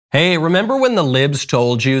Hey, remember when the libs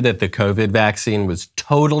told you that the COVID vaccine was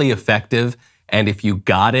totally effective and if you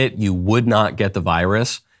got it, you would not get the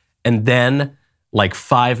virus? And then, like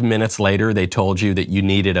 5 minutes later, they told you that you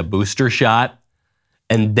needed a booster shot.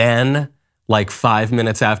 And then, like 5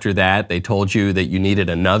 minutes after that, they told you that you needed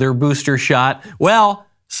another booster shot. Well,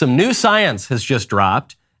 some new science has just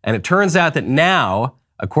dropped, and it turns out that now,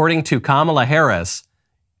 according to Kamala Harris,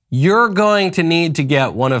 you're going to need to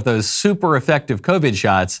get one of those super effective COVID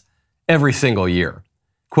shots every single year.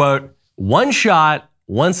 Quote, one shot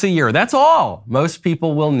once a year. That's all most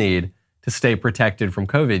people will need to stay protected from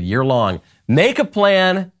COVID year long. Make a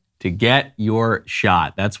plan to get your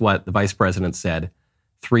shot. That's what the vice president said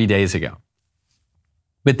 3 days ago.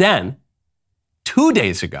 But then, 2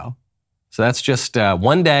 days ago, so that's just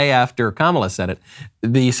 1 day after Kamala said it,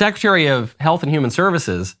 the Secretary of Health and Human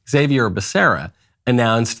Services, Xavier Becerra,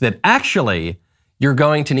 announced that actually you're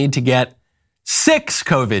going to need to get 6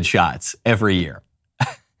 COVID shots every year.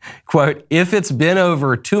 Quote, if it's been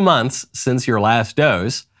over 2 months since your last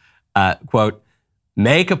dose, quote,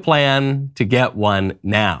 make a plan to get one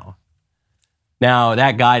now. Now,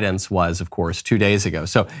 that guidance was, of course, 2 days ago.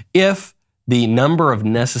 So if the number of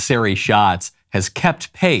necessary shots has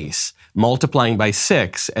kept pace, multiplying by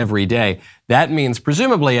 6 every day, that means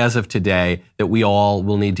presumably as of today that we all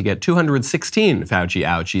will need to get 216 Fauci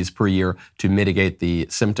ouchies per year to mitigate the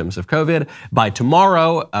symptoms of COVID. By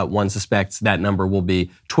tomorrow, one suspects that number will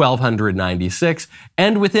be 1,296.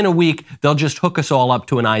 And within a week, they'll just hook us all up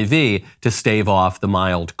to an IV to stave off the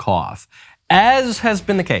mild cough. As has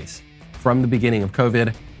been the case from the beginning of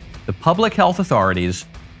COVID, the public health authorities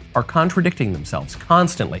are contradicting themselves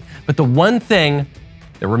constantly. But the one thing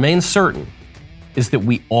that remains certain is that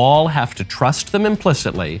we all have to trust them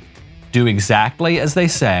implicitly, do exactly as they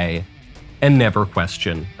say, and never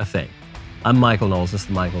question a thing. I'm Michael Knowles. This is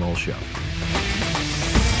The Michael Knowles Show.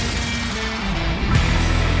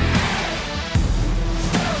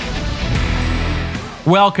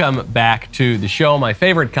 Welcome back to the show. My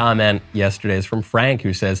favorite comment yesterday is from Frank,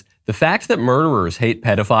 who says, the fact that murderers hate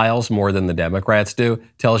pedophiles more than the Democrats do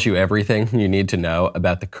tells you everything you need to know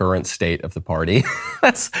about the current state of the party.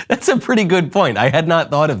 That's a pretty good point. I had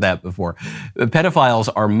not thought of that before. The pedophiles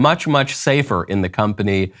are much, much safer in the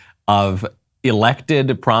company of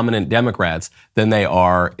elected prominent Democrats than they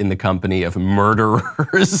are in the company of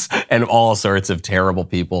murderers and all sorts of terrible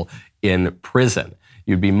people in prison.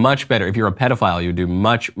 You'd be much better, if you're a pedophile, you'd do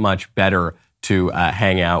much, much better to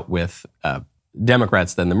hang out with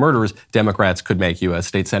Democrats than the murderers. Democrats could make you a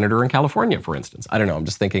state senator in California, for instance. I don't know. I'm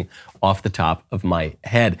just thinking off the top of my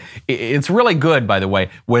head. It's really good, by the way,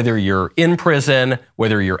 whether you're in prison,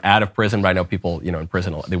 whether you're out of prison. But I know people, in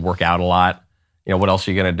prison, they work out a lot. What else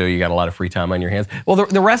are you going to do? You got a lot of free time on your hands. Well,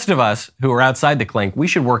 the rest of us who are outside the clink, we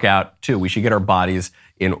should work out too. We should get our bodies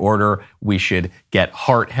in order. We should get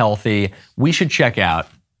heart healthy. We should check out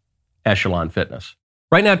Echelon Fitness.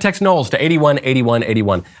 Right now, text Knowles to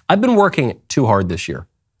 818181. I've been working too hard this year.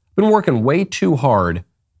 I've been working way too hard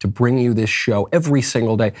to bring you this show every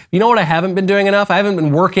single day. You know what I haven't been doing enough? I haven't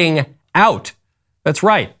been working out. That's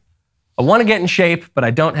right. I want to get in shape, but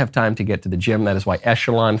I don't have time to get to the gym. That is why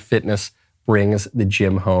Echelon Fitness brings the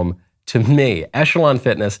gym home to me. Echelon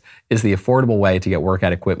Fitness is the affordable way to get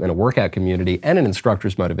workout equipment, a workout community, and an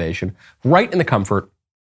instructor's motivation right in the comfort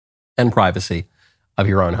and privacy of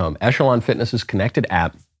your own home. Echelon Fitness's connected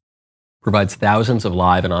app provides thousands of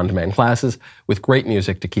live and on-demand classes with great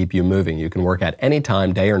music to keep you moving. You can work out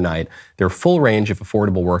anytime, day or night. Their full range of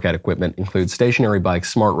affordable workout equipment includes stationary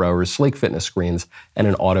bikes, smart rowers, sleek fitness screens, and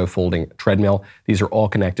an auto-folding treadmill. These are all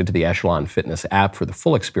connected to the Echelon Fitness app for the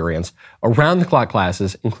full experience. Around-the-clock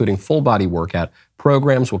classes, including full-body workout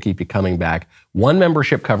programs, will keep you coming back. One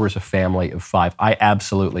membership covers a family of 5. I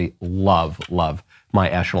absolutely love my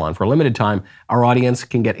Echelon. For a limited time, our audience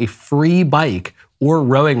can get a free bike or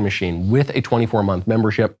rowing machine with a 24-month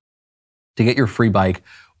membership. To get your free bike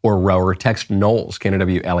or rower, text Knowles,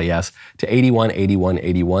 K-N-O-W-L-E-S, to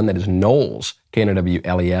 818181. That is Knowles,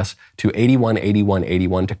 K-N-O-W-L-E-S, to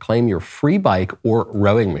 818181 to claim your free bike or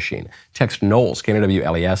rowing machine. Text Knowles,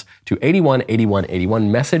 K-N-O-W-L-E-S, to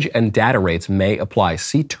 818181. Message and data rates may apply.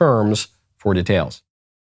 See terms for details.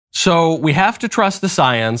 So we have to trust the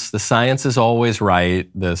science. The science is always right.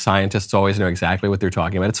 The scientists always know exactly what they're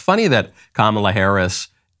talking about. It's funny that Kamala Harris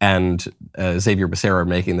and Xavier Becerra are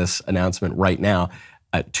making this announcement right now,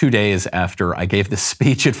 2 days after I gave this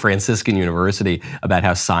speech at Franciscan University about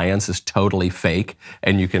how science is totally fake.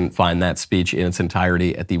 And you can find that speech in its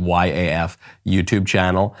entirety at the YAF YouTube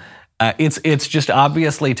channel. It's just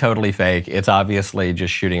obviously totally fake. It's obviously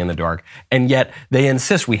just shooting in the dark. And yet they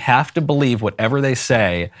insist we have to believe whatever they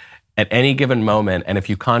say. at any given moment. And if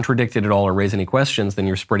you contradict it at all or raise any questions, then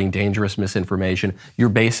you're spreading dangerous misinformation. You're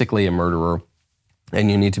basically a murderer and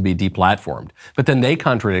you need to be deplatformed. But then they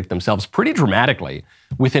contradict themselves pretty dramatically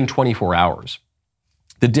within 24 hours.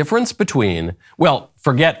 The difference between, well,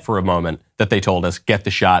 forget for a moment that they told us, get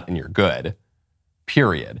the shot and you're good,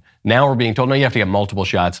 period. Now we're being told, no, you have to get multiple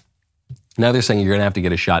shots. Now they're saying you're going to have to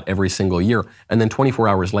get a shot every single year. And then 24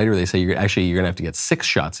 hours later, they say you're going to have to get 6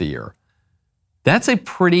 shots a year. That's a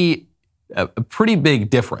pretty big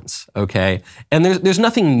difference, okay? And there's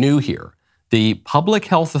nothing new here. The public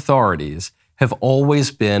health authorities have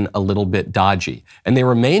always been a little bit dodgy. And they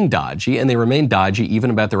remain dodgy, and they remain dodgy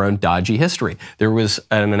even about their own dodgy history. There was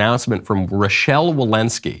an announcement from Rochelle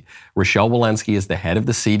Walensky. Rochelle Walensky is the head of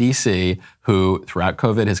the CDC, who throughout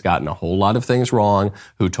COVID has gotten a whole lot of things wrong,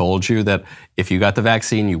 who told you that if you got the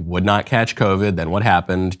vaccine, you would not catch COVID. Then what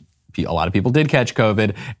happened? A lot of people did catch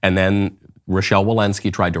COVID, and then Rochelle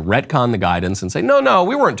Walensky tried to retcon the guidance and say, no,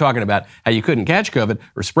 we weren't talking about how you couldn't catch COVID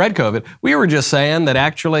or spread COVID. We were just saying that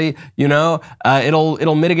actually,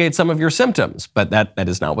 it'll mitigate some of your symptoms. But that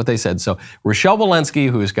is not what they said. So Rochelle Walensky,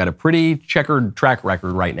 who's got a pretty checkered track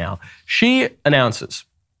record right now, she announces,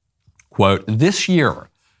 quote, this year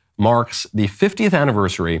marks the 50th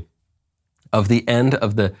anniversary of the end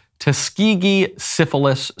of the Tuskegee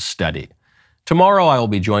syphilis study. Tomorrow I will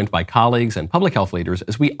be joined by colleagues and public health leaders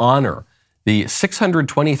as we honor the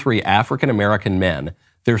 623 African-American men,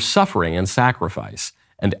 their suffering and sacrifice,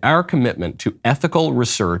 and our commitment to ethical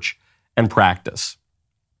research and practice.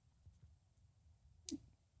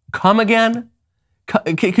 Come again?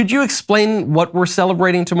 Could you explain what we're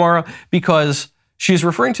celebrating tomorrow? Because she's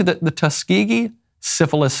referring to the Tuskegee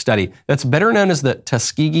syphilis study. That's better known as the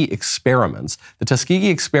Tuskegee experiments. The Tuskegee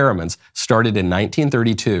experiments started in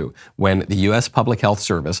 1932 when the U.S. Public Health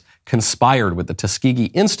Service conspired with the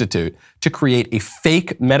Tuskegee Institute to create a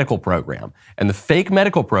fake medical program. And the fake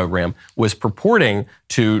medical program was purporting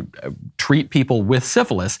to treat people with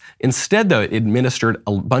syphilis. Instead, though, it administered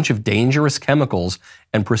a bunch of dangerous chemicals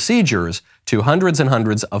and procedures to hundreds and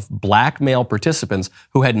hundreds of black male participants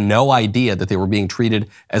who had no idea that they were being treated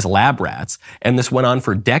as lab rats. And this went on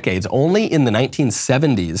for decades. Only in the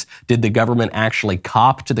 1970s did the government actually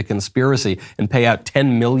cop to the conspiracy and pay out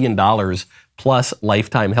 $10 million plus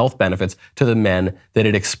lifetime health benefits to the men that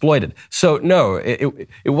it exploited. So no,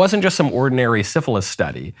 it wasn't just some ordinary syphilis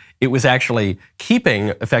study. It was actually keeping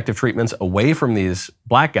effective treatments away from these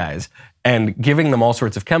black guys and giving them all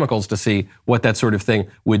sorts of chemicals to see what that sort of thing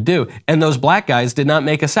would do. And those black guys did not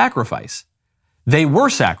make a sacrifice. They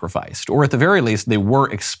were sacrificed, or at the very least, they were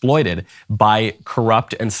exploited by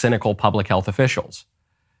corrupt and cynical public health officials.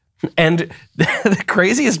 And the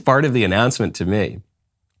craziest part of the announcement to me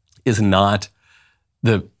is not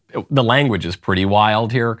the language is pretty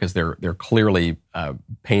wild here because they're clearly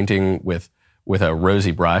painting with a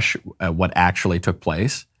rosy brush what actually took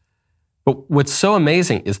place. But what's so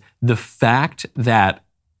amazing is the fact that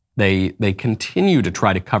they continue to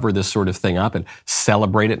try to cover this sort of thing up and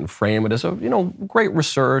celebrate it and frame it as a great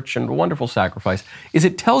research and wonderful sacrifice, is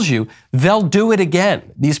it tells you they'll do it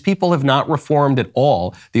again. These people have not reformed at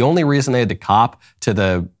all. The only reason they had to cop to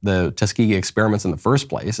the Tuskegee experiments in the first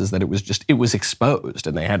place is that it was exposed,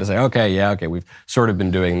 and they had to say, okay, we've sort of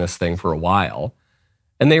been doing this thing for a while.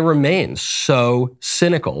 And they remain so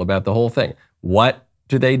cynical about the whole thing. What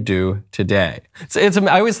do they do today?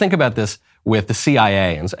 I always think about this with the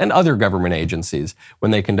CIA and other government agencies when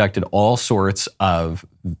they conducted all sorts of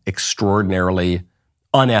extraordinarily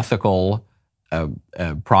unethical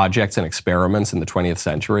projects and experiments in the 20th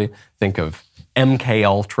century. Think of MK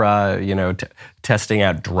Ultra, testing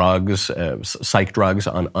out drugs, psych drugs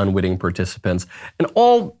on unwitting participants, and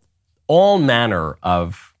all manner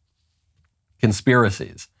of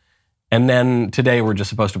conspiracies. And then today we're just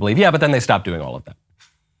supposed to believe, but then they stopped doing all of that.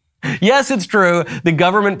 Yes, it's true. The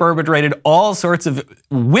government perpetrated all sorts of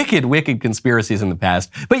wicked, wicked conspiracies in the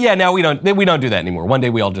past. But now we don't do that anymore. One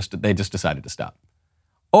day they just decided to stop.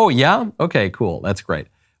 Oh yeah? Okay, cool. That's great.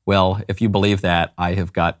 Well, if you believe that, I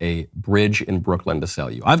have got a bridge in Brooklyn to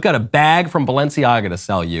sell you. I've got a bag from Balenciaga to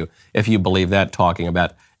sell you if you believe that, talking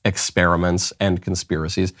about experiments and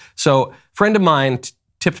conspiracies. So a friend of mine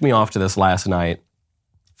tipped me off to this last night.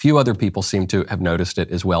 A few other people seem to have noticed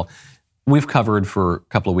it as well. We've covered for a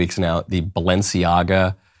couple of weeks now the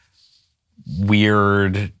Balenciaga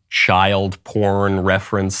weird child porn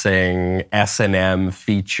referencing S&M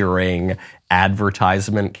featuring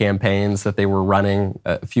advertisement campaigns that they were running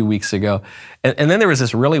a few weeks ago. And then there was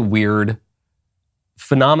this really weird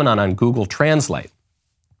phenomenon on Google Translate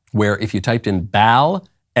where if you typed in Balenciaga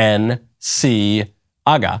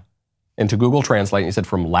into Google Translate and you said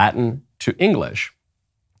from Latin to English,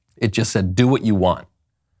 It just said, do what you want,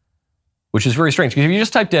 which is very strange. Because if you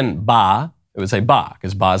just typed in ba, it would say ba,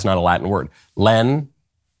 because ba is not a Latin word. Len,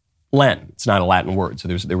 it's not a Latin word, so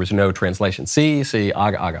there was no translation. Si,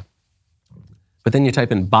 aga, aga. But then you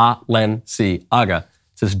type in ba, len, si, aga,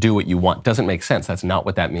 it says do what you want. Doesn't make sense. That's not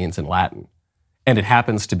what that means in Latin. And it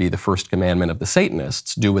happens to be the first commandment of the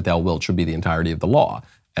Satanists, do what thou wilt should be the entirety of the law,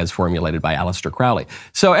 as formulated by Aleister Crowley.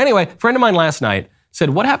 So anyway, a friend of mine last night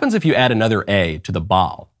said, what happens if you add another A to the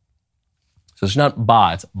Baal? So it's not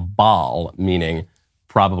Ba, it's Baal, meaning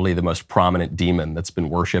probably the most prominent demon that's been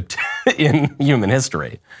worshipped in human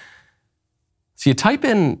history. So you type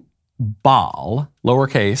in Baal,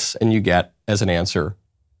 lowercase, and you get, as an answer,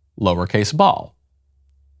 lowercase Baal.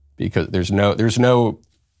 Because there's no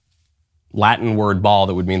Latin word Baal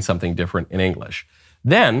that would mean something different in English.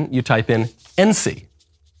 Then you type in Ensi.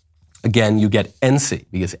 Again, you get Ensi,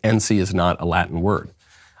 because Ensi is not a Latin word.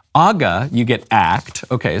 Aga, you get act.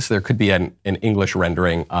 Okay, so there could be an English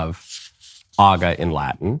rendering of aga in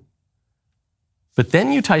Latin. But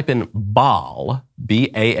then you type in Baal,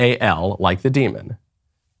 B-A-A-L, like the demon,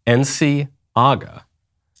 Ensi aga.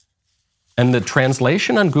 And the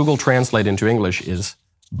translation on Google Translate into English is,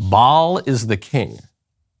 Baal is the king.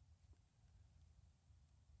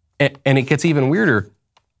 And it gets even weirder.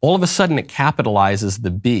 All of a sudden, it capitalizes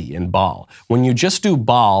the B in Baal. When you just do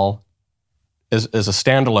Baal as a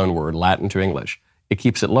standalone word, Latin to English, it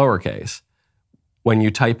keeps it lowercase. When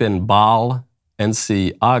you type in Baal,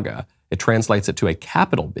 Ensi aga, it translates it to a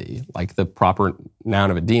capital B, like the proper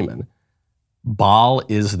noun of a demon. Baal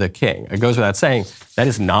is the king. It goes without saying, that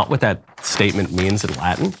is not what that statement means in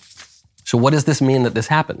Latin. So what does this mean that this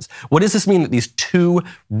happens? What does this mean that these two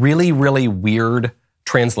really, really weird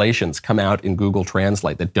translations come out in Google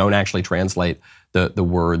Translate that don't actually translate the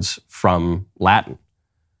words from Latin?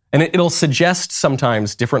 And it'll suggest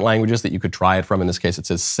sometimes different languages that you could try it from. In this case, it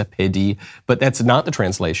says Sepedi, but that's not the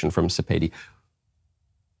translation from Sepedi.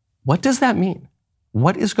 What does that mean?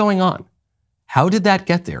 What is going on? How did that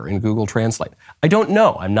get there in Google Translate? I don't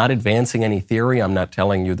know. I'm not advancing any theory. I'm not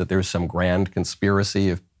telling you that there's some grand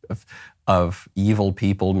conspiracy of evil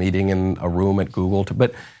people meeting in a room at Google.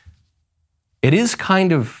 But it is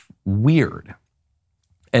kind of weird.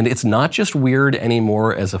 And it's not just weird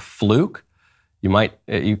anymore as a fluke.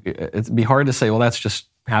 It'd be hard to say, well, that's just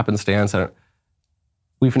happenstance.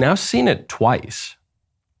 We've now seen it twice.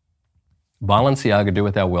 Balenciaga, do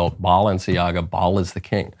what thou wilt. Balenciaga, Baal is the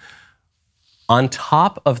king. On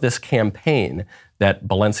top of this campaign that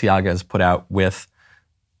Balenciaga has put out with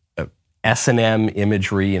S&M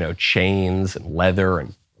imagery, chains and leather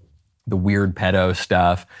and the weird pedo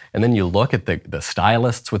stuff. And then you look at the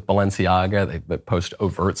stylists with Balenciaga, they post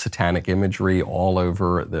overt satanic imagery all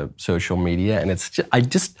over the social media. And it's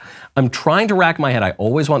just, I'm trying to rack my head. I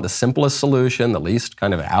always want the simplest solution, the least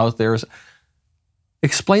kind of out there.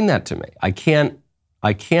 Explain that to me. I can't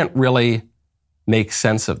really make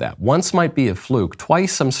sense of that. Once might be a fluke.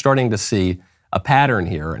 Twice I'm starting to see a pattern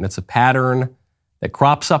here, and it's a pattern that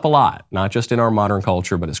crops up a lot, not just in our modern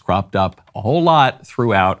culture, but has cropped up a whole lot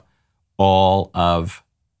throughout all of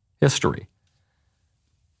history.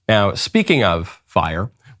 Now, speaking of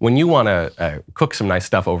fire, when you want to cook some nice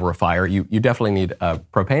stuff over a fire, you definitely need a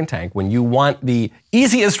propane tank. When you want the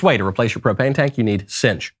easiest way to replace your propane tank, you need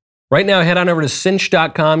Cinch. Right now, head on over to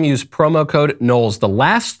cinch.com, use promo code Knowles. The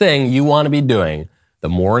last thing you want to be doing the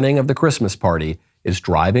morning of the Christmas party is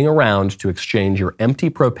driving around to exchange your empty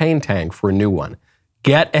propane tank for a new one.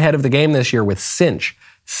 Get ahead of the game this year with Cinch.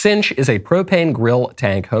 Cinch is a propane grill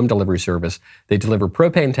tank home delivery service. They deliver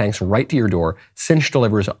propane tanks right to your door. Cinch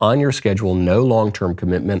delivers on your schedule, no long-term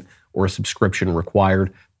commitment or subscription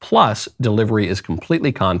required. Plus, delivery is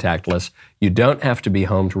completely contactless. You don't have to be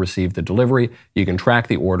home to receive the delivery. You can track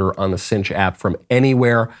the order on the Cinch app from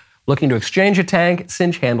anywhere. Looking to exchange a tank?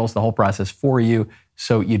 Cinch handles the whole process for you,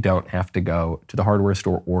 so you don't have to go to the hardware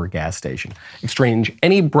store or gas station. Exchange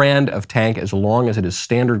any brand of tank as long as it is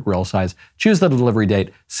standard grill size. Choose the delivery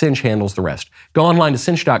date. Cinch handles the rest. Go online to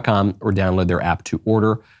cinch.com or download their app to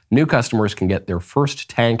order. New customers can get their first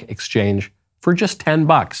tank exchange for just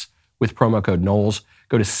 $10 with promo code Knowles.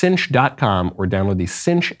 Go to cinch.com or download the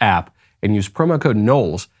Cinch app and use promo code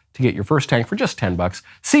Knowles to get your first tank for just $10.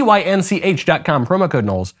 CYNCH.com, promo code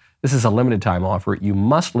Knowles. This is a limited time offer. You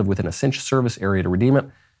must live within a Cinch service area to redeem it.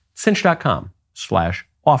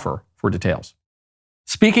 Cinch.com/offer for details.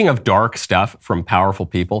 Speaking of dark stuff from powerful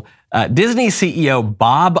people, Disney CEO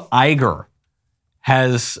Bob Iger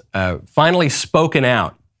has finally spoken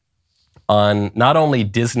out on not only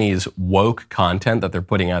Disney's woke content that they're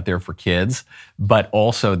putting out there for kids, but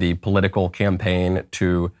also the political campaign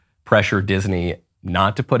to pressure Disney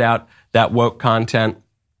not to put out that woke content.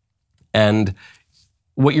 And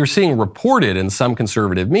what you're seeing reported in some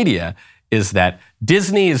conservative media is that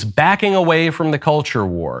Disney is backing away from the culture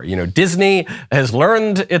war. Disney has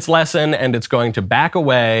learned its lesson and it's going to back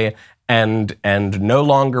away and no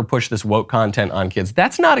longer push this woke content on kids.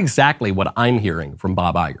 That's not exactly what I'm hearing from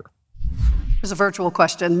Bob Iger. Here's a virtual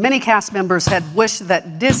question. Many cast members had wished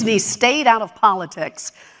that Disney stayed out of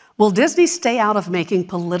politics. Will Disney stay out of making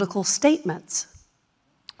political statements?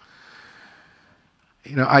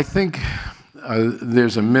 I think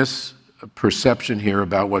there's a misperception here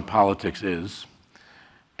about what politics is.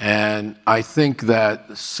 And I think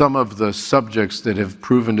that some of the subjects that have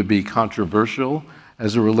proven to be controversial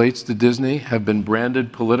as it relates to Disney have been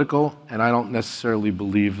branded political, and I don't necessarily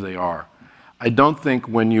believe they are. I don't think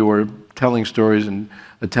when you are telling stories and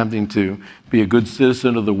attempting to be a good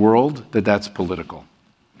citizen of the world that that's political.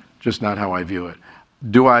 Just not how I view it.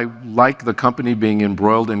 Do I like the company being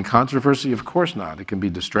embroiled in controversy? Of course not. It can be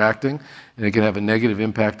distracting, and it can have a negative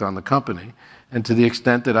impact on the company. And to the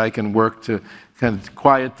extent that I can work to kind of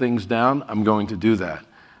quiet things down, I'm going to do that.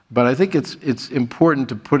 But I think it's important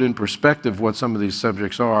to put in perspective what some of these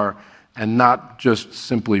subjects are and not just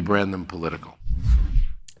simply brand them political.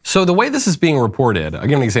 So the way this is being reported, I'll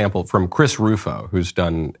give an example from Chris Rufo, who's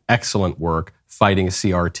done excellent work fighting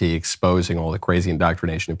CRT, exposing all the crazy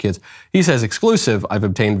indoctrination of kids. He says, exclusive, I've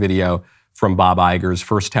obtained video from Bob Iger's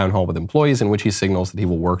first town hall with employees in which he signals that he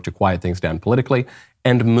will work to quiet things down politically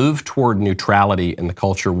and move toward neutrality in the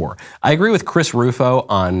culture war. I agree with Chris Rufo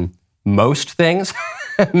on most things,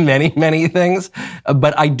 many, many things,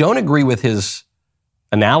 but I don't agree with his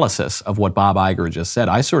analysis of what Bob Iger just said.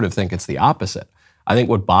 I sort of think it's the opposite. I think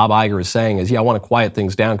what Bob Iger is saying is, I want to quiet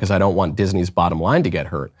things down because I don't want Disney's bottom line to get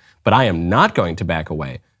hurt, but I am not going to back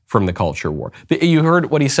away from the culture war. You heard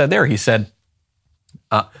what he said there. He said,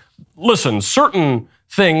 listen, certain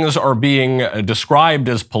things are being described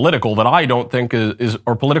as political that I don't think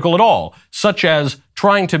are political at all, such as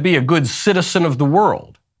trying to be a good citizen of the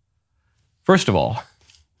world. First of all,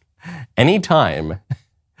 anytime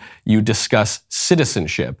you discuss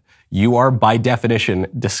citizenship, you are by definition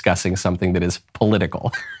discussing something that is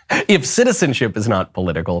political. If citizenship is not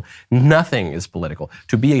political, nothing is political.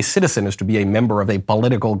 To be a citizen is to be a member of a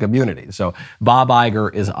political community. So Bob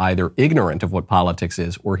Iger is either ignorant of what politics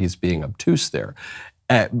is or he's being obtuse there.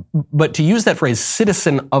 But to use that phrase,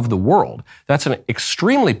 citizen of the world, that's an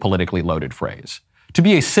extremely politically loaded phrase. To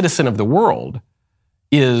be a citizen of the world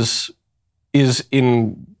is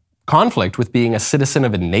in conflict with being a citizen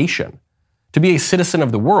of a nation. To be a citizen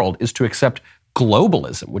of the world is to accept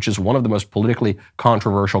globalism, which is one of the most politically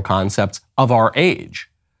controversial concepts of our age.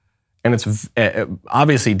 And it's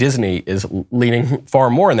obviously Disney is leaning far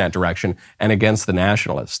more in that direction and against the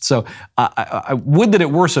nationalists. So I would that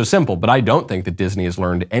it were so simple, but I don't think that Disney has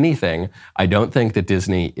learned anything. I don't think that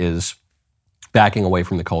Disney is backing away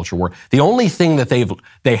from the culture war. The only thing that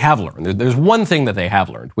they have learned, there's one thing that they have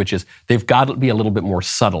learned, which is they've got to be a little bit more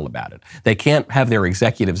subtle about it. They can't have their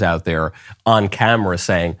executives out there on camera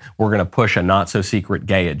saying, we're going to push a not-so-secret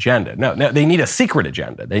gay agenda. No, they need a secret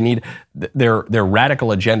agenda. They need their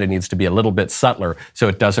radical agenda needs to be a little bit subtler so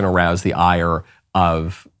it doesn't arouse the ire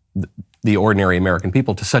of the ordinary American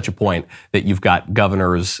people to such a point that you've got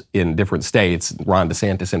governors in different states, Ron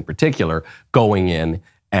DeSantis in particular, going in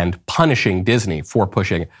and punishing Disney for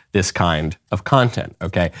pushing this kind of content,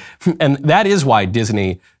 okay? And that is why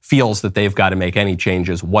Disney feels that they've got to make any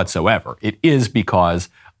changes whatsoever. It is because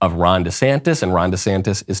of Ron DeSantis, and Ron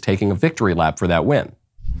DeSantis is taking a victory lap for that win.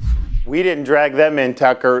 We didn't drag them in,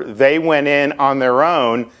 Tucker. They went in on their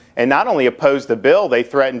own and not only opposed the bill, they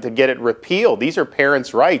threatened to get it repealed. These are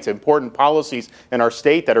parents' rights, important policies in our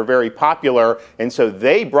state that are very popular. And so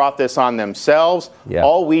they brought this on themselves. Yeah.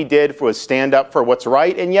 All we did was stand up for what's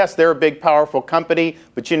right. And yes, they're a big, powerful company.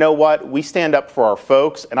 But you know what? We stand up for our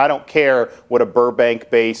folks. And I don't care what a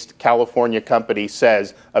Burbank-based California company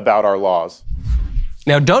says about our laws.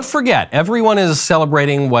 Now, don't forget, everyone is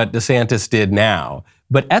celebrating what DeSantis did now.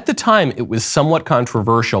 But at the time, it was somewhat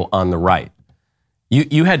controversial on the right.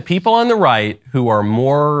 You had people on the right who are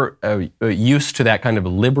more used to that kind of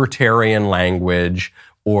libertarian language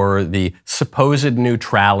or the supposed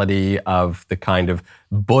neutrality of the kind of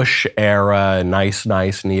Bush-era, nice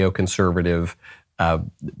neoconservative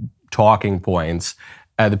talking points.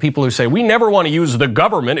 The people who say, we never want to use the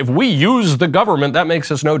government. If we use the government, that makes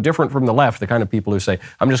us no different from the left. The kind of people who say,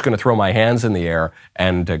 I'm just going to throw my hands in the air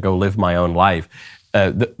and go live my own life.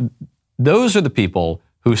 Those are the people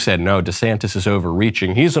who said, no, DeSantis is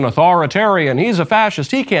overreaching. He's an authoritarian. He's a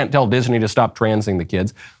fascist. He can't tell Disney to stop transing the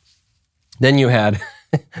kids. Then you had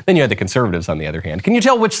Then you had the conservatives on the other hand. Can you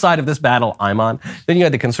tell which side of this battle I'm on? Then you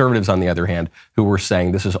had the conservatives on the other hand who were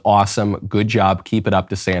saying, this is awesome, good job, keep it up,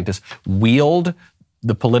 DeSantis. Wield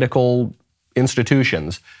the political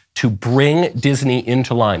institutions to bring Disney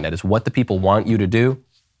into line. That is what the people want you to do.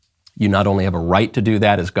 You not only have a right to do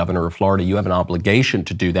that as governor of Florida, you have an obligation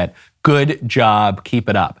to do that. Good job, keep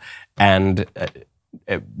it up. And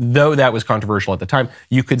though that was controversial at the time,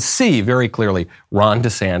 you could see very clearly Ron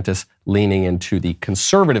DeSantis leaning into the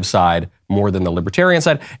conservative side more than the libertarian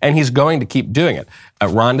side, and he's going to keep doing it.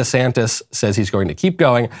 Ron DeSantis says he's going to keep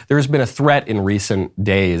going. There's been a threat in recent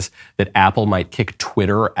days that Apple might kick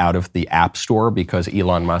Twitter out of the App Store because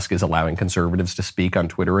Elon Musk is allowing conservatives to speak on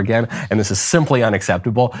Twitter again, and this is simply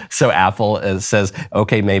unacceptable. So Apple says,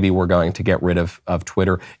 okay, maybe we're going to get rid of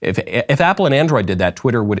Twitter. If Apple and Android did that,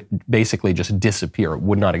 Twitter would basically just disappear. It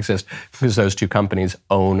would not exist because those two companies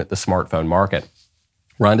own the smartphone market.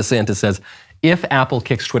 Ron DeSantis says, if Apple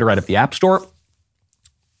kicks Twitter out of the App Store,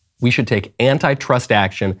 we should take antitrust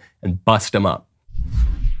action and bust them up.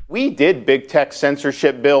 We did big tech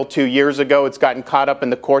censorship bill 2 years ago. It's gotten caught up in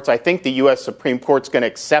the courts. I think the U.S. Supreme Court's going to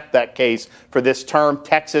accept that case for this term.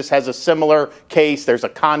 Texas has a similar case. There's a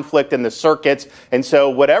conflict in the circuits. And so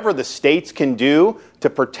whatever the states can do to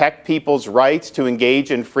protect people's rights to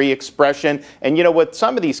engage in free expression. And you know what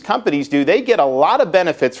some of these companies do, they get a lot of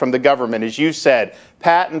benefits from the government, as you said,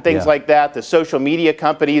 patent things like that. The social media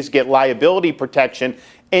companies get liability protection.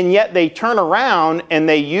 And yet they turn around and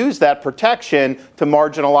they use that protection to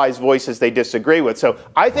marginalize voices they disagree with. So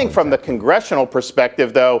I think from the congressional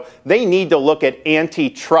perspective, though, they need to look at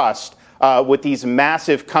antitrust with these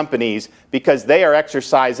massive companies because they are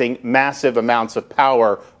exercising massive amounts of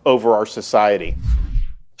power over our society.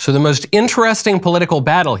 So the most interesting political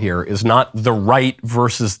battle here is not the right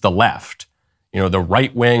versus the left. You know, the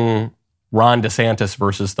right-wing Ron DeSantis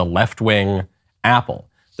versus the left-wing Apple.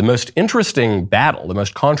 The most interesting battle, the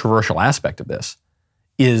most controversial aspect of this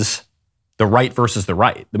is the right versus the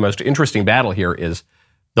right. The most interesting battle here is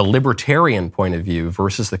the libertarian point of view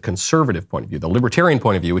versus the conservative point of view. The libertarian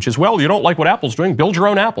point of view, which is, well, you don't like what Apple's doing, build your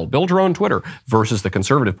own Apple, build your own Twitter, versus the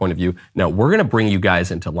conservative point of view. No, we're going to bring you guys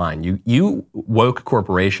into line. You woke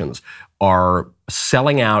corporations are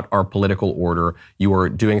selling out our political order. You are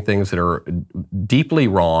doing things that are deeply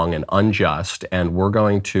wrong and unjust, and we're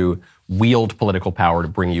going to wield political power to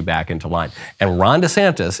bring you back into line. And Ron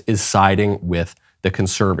DeSantis is siding with the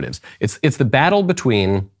conservatives. It's the battle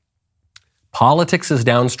between politics is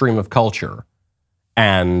downstream of culture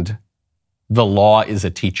and the law is a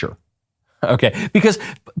teacher. Okay, because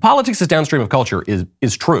politics is downstream of culture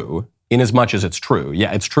is true in as much as it's true.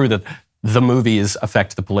 Yeah, it's true that the movies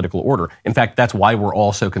affect the political order. In fact, that's why we're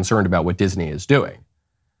all so concerned about what Disney is doing.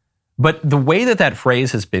 But the way that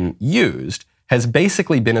phrase has been used has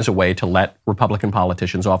basically been as a way to let Republican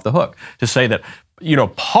politicians off the hook, to say that, you know,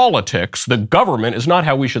 politics, the government is not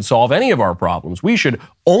how we should solve any of our problems. We should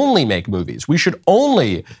only make movies. We should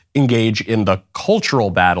only engage in the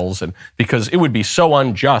cultural battles, and because it would be so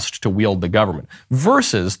unjust to wield the government,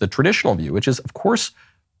 versus the traditional view, which is, of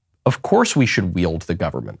course we should wield the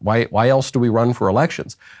government. Why else do we run for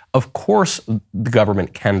elections? Of course the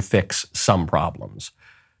government can fix some problems.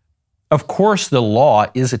 Of course the law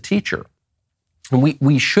is a teacher. And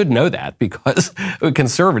we should know that because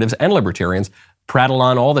conservatives and libertarians prattle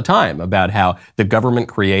on all the time about how the government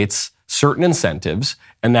creates certain incentives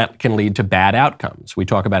and that can lead to bad outcomes. We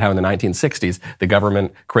talk about how in the 1960s, the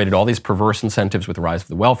government created all these perverse incentives with the rise of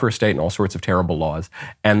the welfare state and all sorts of terrible laws,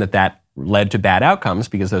 and that led to bad outcomes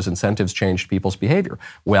because those incentives changed people's behavior.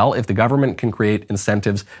 Well, if the government can create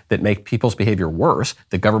incentives that make people's behavior worse,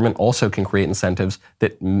 the government also can create incentives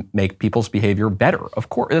that make people's behavior better. Of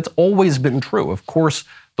course, that's always been true. Of course,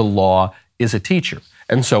 the law is a teacher.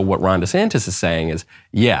 And so what Ron DeSantis is saying is,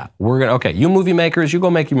 yeah, you movie makers, you go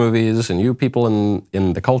make your movies, and you people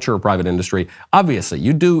in the culture or private industry, obviously,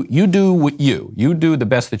 you do the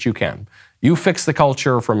best that you can. You fix the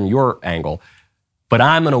culture from your angle, but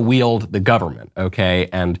I'm going to wield the government, okay?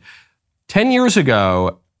 And 10 years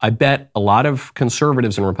ago, I bet a lot of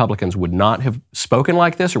conservatives and Republicans would not have spoken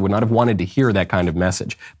like this or would not have wanted to hear that kind of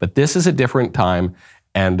message. But this is a different time,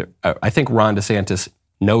 and I think Ron DeSantis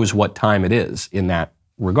knows what time it is in that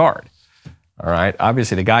regard. All right.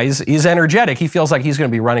 Obviously, the guy he's energetic. He feels like he's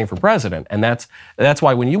going to be running for president, and that's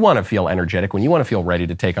why when you want to feel energetic, when you want to feel ready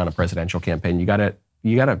to take on a presidential campaign, you got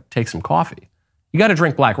to take some coffee. You got to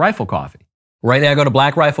drink Black Rifle coffee. Right now, go to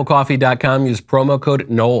blackriflecoffee.com. Use promo code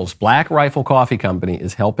Knowles. Black Rifle Coffee Company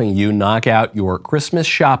is helping you knock out your Christmas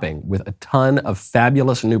shopping with a ton of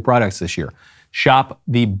fabulous new products this year. Shop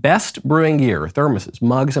the best brewing gear, thermoses,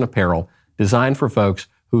 mugs, and apparel designed for folks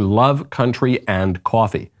who love country and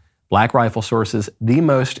coffee. Black Rifle sources the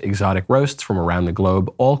most exotic roasts from around the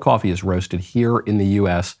globe. All coffee is roasted here in the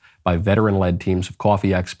U.S. by veteran-led teams of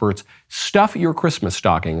coffee experts. Stuff your Christmas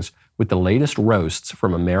stockings with the latest roasts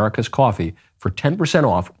from America's coffee for 10%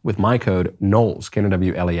 off with my code Knowles,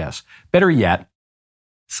 K-N-W-L-E-S. Better yet,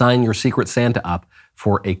 sign your Secret Santa up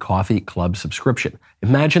for a coffee club subscription.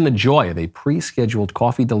 Imagine the joy of a pre-scheduled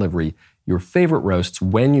coffee delivery, your favorite roasts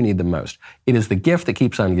when you need them most. It is the gift that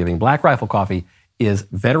keeps on giving. Black Rifle Coffee is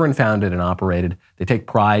veteran-founded and operated. They take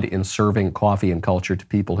pride in serving coffee and culture to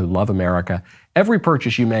people who love America. Every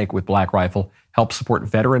purchase you make with Black Rifle helps support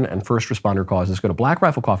veteran and first responder causes. Go to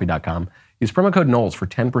blackriflecoffee.com. Use promo code Knowles for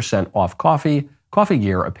 10% off coffee, coffee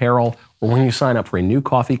gear, apparel, or when you sign up for a new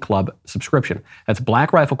coffee club subscription. That's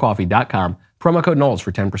blackriflecoffee.com. Promo code Knowles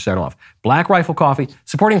for 10% off. Black Rifle Coffee,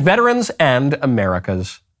 supporting veterans and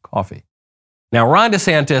America's coffee. Now, Ron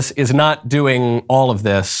DeSantis is not doing all of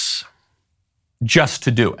this just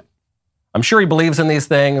to do it. I'm sure he believes in these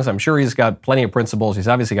things. I'm sure he's got plenty of principles. He's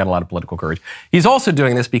obviously got a lot of political courage. He's also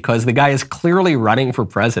doing this because the guy is clearly running for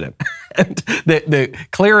president. And the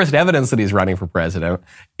clearest evidence that he's running for president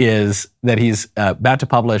is that he's about to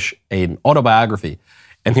publish an autobiography.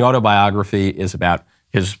 And the autobiography is about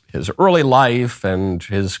his early life and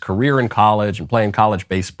his career in college and playing college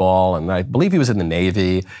baseball. And I believe he was in the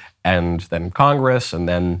Navy and then Congress and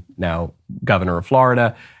then now governor of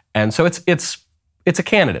Florida. And so it's a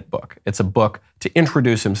candidate book. It's a book to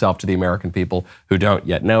introduce himself to the American people who don't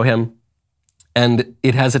yet know him. And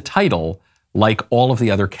it has a title like all of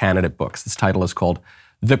the other candidate books. This title is called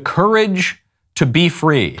The Courage to Be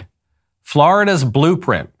Free, Florida's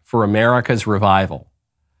Blueprint for America's Revival.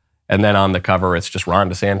 And then on the cover, it's just Ron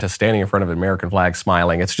DeSantis standing in front of an American flag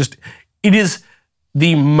smiling. It is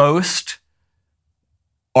the most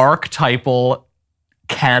archetypal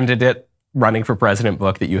candidate running for president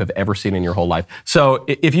book that you have ever seen in your whole life. So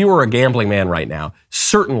if you were a gambling man right now,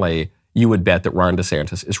 certainly you would bet that Ron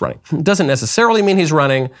DeSantis is running. It doesn't necessarily mean he's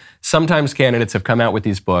running. Sometimes candidates have come out with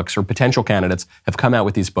these books, or potential candidates have come out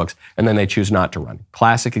with these books, and then they choose not to run.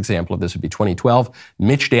 Classic example of this would be 2012.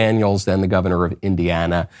 Mitch Daniels, then the governor of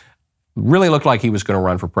Indiana, really looked like he was going to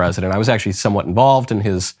run for president. I was actually somewhat involved in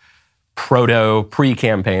his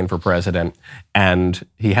pre-campaign for president, and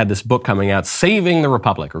he had this book coming out, Saving the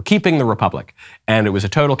Republic, or Keeping the Republic, and it was a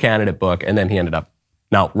total candidate book, and then he ended up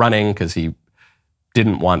not running because he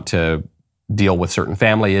didn't want to deal with certain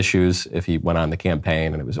family issues if he went on the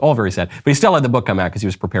campaign, and it was all very sad. But he still had the book come out because he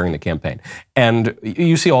was preparing the campaign. And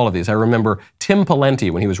you see all of these. I remember Tim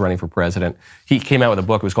Pawlenty, when he was running for president, he came out with a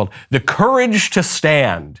book. It was called The Courage to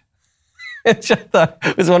Stand. Which I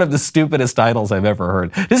thought was one of the stupidest titles I've ever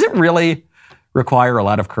heard. Does it really require a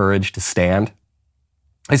lot of courage to stand?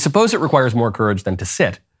 I suppose it requires more courage than to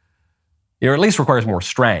sit. Or at least requires more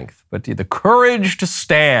strength. But the courage to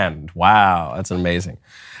stand. Wow, that's amazing.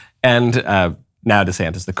 And now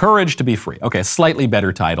DeSantis, The Courage to Be Free. Okay, slightly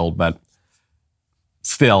better title, but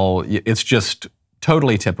still, it's just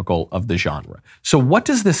totally typical of the genre. So what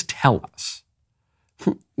does this tell us?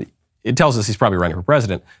 It tells us he's probably running for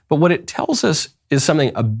president, but what it tells us is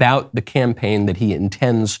something about the campaign that he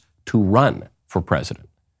intends to run for president.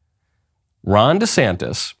 Ron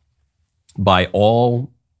DeSantis, by all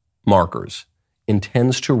markers,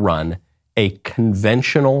 intends to run a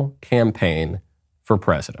conventional campaign for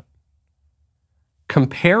president.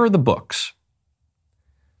 Compare the books.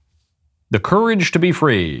 The Courage to Be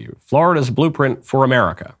Free, Florida's Blueprint for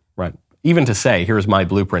America, right? Even to say, here's my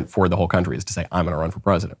blueprint for the whole country, is to say, I'm going to run for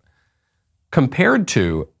president. Compared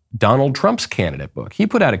to Donald Trump's candidate book. He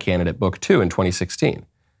put out a candidate book too in 2016.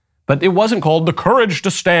 But it wasn't called The Courage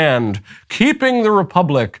to Stand, Keeping the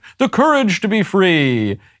Republic, The Courage to Be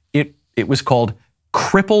Free. It was called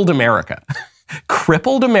Crippled America.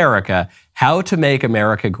 Crippled America, How to Make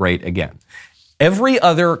America Great Again. Every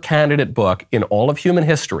other candidate book in all of human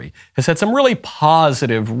history has had some really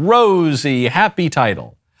positive, rosy, happy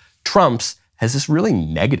title. Trump's has this really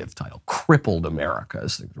negative title, Crippled America.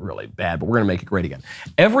 It's really bad, but we're going to make it great again.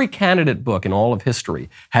 Every candidate book in all of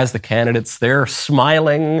history has the candidates there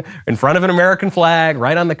smiling in front of an American flag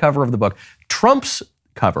right on the cover of the book. Trump's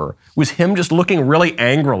cover was him just looking really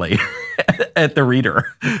angrily at the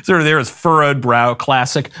reader. Sort of there his furrowed brow,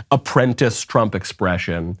 classic apprentice Trump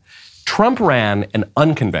expression. Trump ran an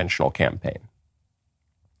unconventional campaign.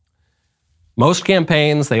 Most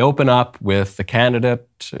campaigns, they open up with the candidate,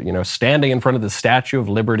 standing in front of the Statue of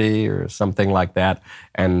Liberty or something like that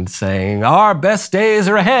and saying, our best days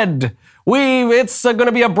are ahead. It's going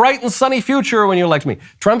to be a bright and sunny future when you elect me.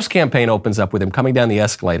 Trump's campaign opens up with him coming down the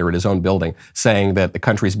escalator at his own building saying that the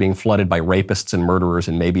country's being flooded by rapists and murderers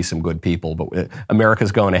and maybe some good people, but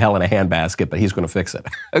America's going to hell in a handbasket, but he's going to fix it.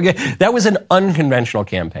 Okay, that was an unconventional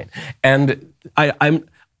campaign. And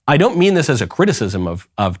I don't mean this as a criticism of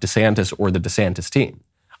DeSantis or the DeSantis team.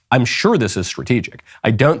 I'm sure this is strategic.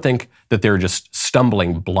 I don't think that they're just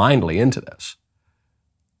stumbling blindly into this.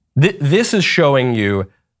 This is showing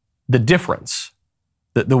you the difference,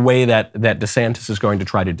 the way that DeSantis is going to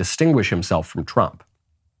try to distinguish himself from Trump.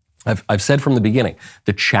 I've said from the beginning,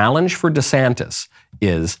 the challenge for DeSantis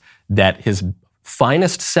is that his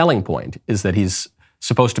finest selling point is that he's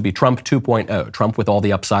supposed to be Trump 2.0, Trump with all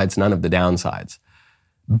the upsides, none of the downsides.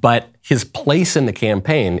 But his place in the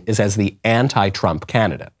campaign is as the anti-Trump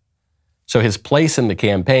candidate. So his place in the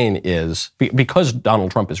campaign is, because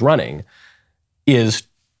Donald Trump is running, is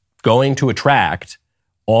going to attract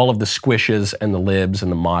all of the squishes and the libs and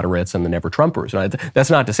the moderates and the never-Trumpers. That's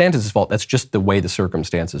not DeSantis' fault. That's just the way the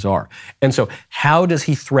circumstances are. And so how does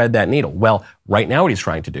he thread that needle? Well, right now what he's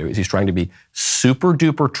trying to do is he's trying to be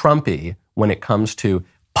super-duper Trumpy when it comes to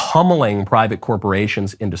pummeling private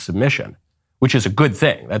corporations into submission, which is a good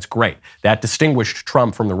thing. That's great. That distinguished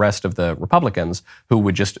Trump from the rest of the Republicans who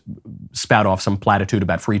would just spout off some platitude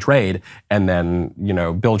about free trade and then,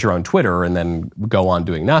 build your own Twitter and then go on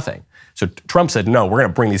doing nothing. So Trump said, no, we're going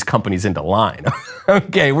to bring these companies into line.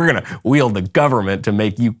 Okay, we're going to wield the government to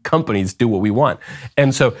make you companies do what we want.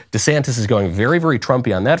 And so DeSantis is going very, very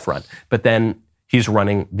Trumpy on that front. But then he's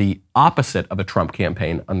running the opposite of a Trump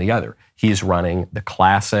campaign on the other. He's running the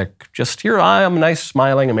classic, just here I am, a nice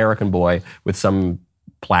smiling American boy with some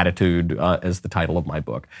platitude as the title of my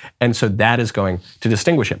book. And so that is going to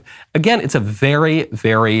distinguish him. Again, it's a very,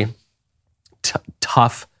 very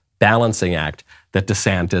tough balancing act that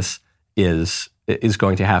DeSantis is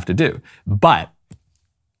going to have to do. But,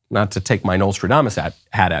 not to take my Nostradamus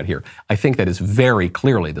hat out here, I think that is very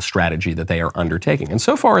clearly the strategy that they are undertaking. And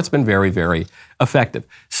so far, it's been very, very effective.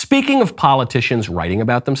 Speaking of politicians writing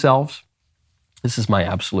about themselves, this is my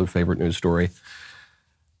absolute favorite news story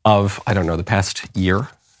of, the past year.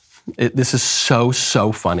 This is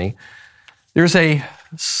so funny. There's a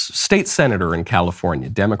state senator in California,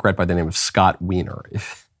 Democrat by the name of Scott Wiener.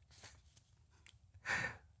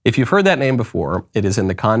 If you've heard that name before, it is in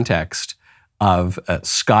the context of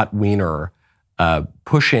Scott Wiener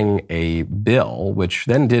pushing a bill, which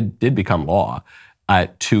then did become law,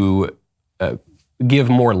 to give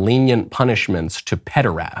more lenient punishments to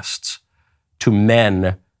pederasts, to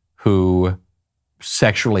men who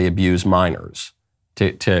sexually abuse minors,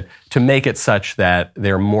 to make it such that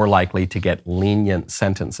they're more likely to get lenient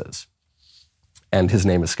sentences. And his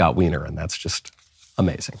name is Scott Wiener, and that's just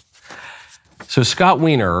amazing. So Scott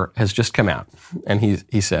Wiener has just come out, and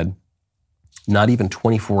he said, not even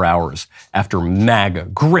 24 hours after MAGA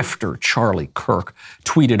grifter Charlie Kirk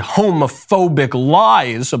tweeted homophobic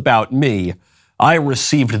lies about me, I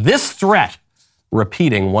received this threat,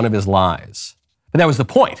 repeating one of his lies. But that was the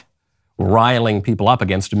point, riling people up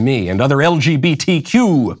against me and other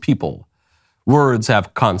LGBTQ people. Words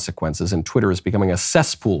have consequences, and Twitter is becoming a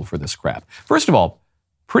cesspool for this crap. First of all,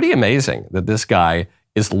 pretty amazing that this guy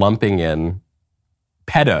is lumping in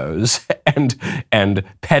pedos and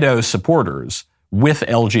pedo supporters with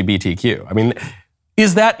LGBTQ. I mean,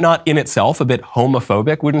 is that not in itself a bit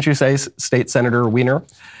homophobic, wouldn't you say, State Senator Wiener?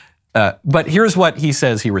 But here's what he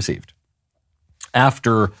says he received.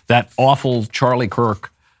 After that awful Charlie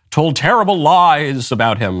Kirk told terrible lies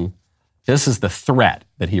about him, this is the threat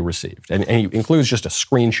that he received. And he includes just a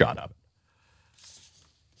screenshot of it.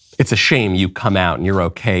 It's a shame you come out and you're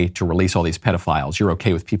okay to release all these pedophiles. You're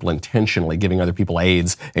okay with people intentionally giving other people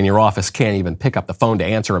AIDS, and your office can't even pick up the phone to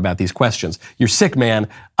answer about these questions. You're sick, man.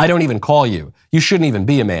 I don't even call you. You shouldn't even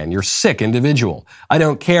be a man. You're a sick individual. I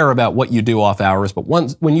don't care about what you do off hours, but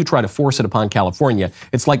when you try to force it upon California,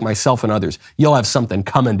 it's like myself and others. You'll have something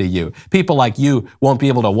coming to you. People like you won't be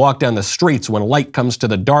able to walk down the streets when light comes to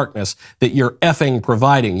the darkness that you're effing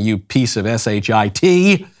providing, you piece of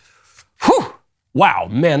SHIT. Whew. Wow,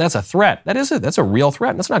 man, that's a threat. That's a real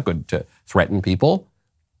threat. That's not good to threaten people.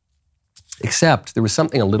 Except there was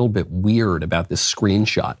something a little bit weird about this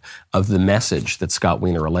screenshot of the message that Scott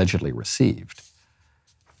Wiener allegedly received.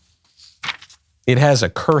 It has a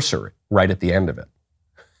cursor right at the end of it.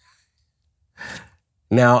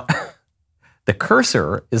 Now, the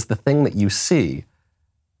cursor is the thing that you see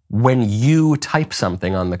when you type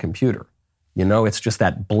something on the computer. You know, it's just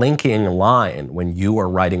that blinking line when you are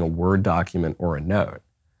writing a Word document or a note.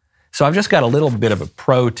 So I've just got a little bit of a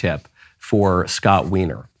pro tip for Scott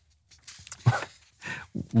Wiener.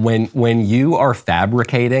 when you are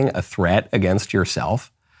fabricating a threat against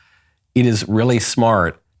yourself, it is really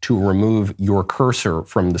smart to remove your cursor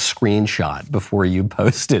from the screenshot before you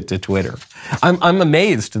post it to Twitter. I'm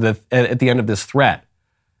amazed that at the end of this threat,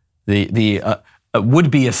 the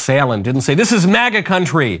would-be assailant didn't say, "This is MAGA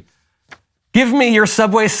country. Give me your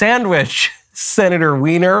Subway sandwich, Senator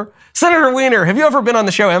Weiner." Senator Weiner, have you ever been on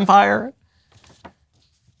the show Empire?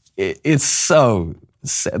 It's so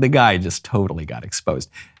sad. The guy just totally got exposed.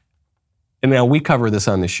 And now we cover this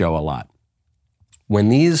on the show a lot. When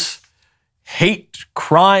these hate,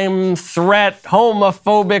 crime, threat,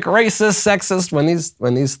 homophobic, racist, sexist,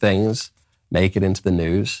 when these things make it into the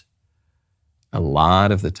news, a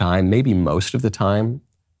lot of the time, maybe most of the time,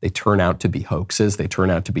 they turn out to be hoaxes. They turn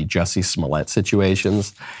out to be Jussie Smollett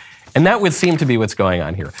situations. And that would seem to be what's going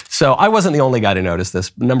on here. So I wasn't the only guy to notice this.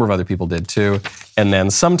 A number of other people did too. And then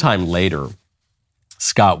sometime later,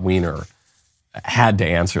 Scott Weiner had to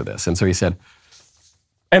answer this. And so he said,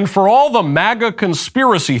 "And for all the MAGA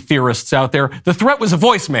conspiracy theorists out there, the threat was a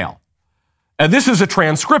voicemail. And this is a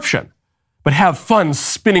transcription. But have fun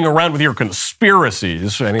spinning around with your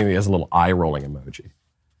conspiracies." And he has a little eye-rolling emoji.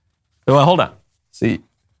 Well, hold on. See,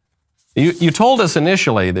 you told us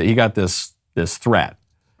initially that he got this threat.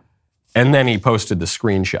 And then he posted the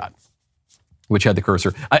screenshot, which had the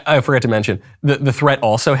cursor. I forgot to mention, the threat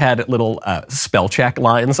also had little spell check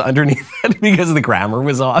lines underneath it because the grammar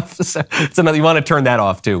was off. So you want to turn that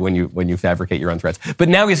off too when you fabricate your own threats. But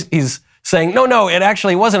now he's saying, no, it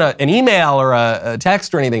actually wasn't an email or a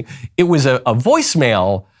text or anything. It was a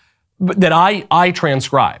voicemail that I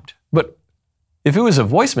transcribed. But if it was a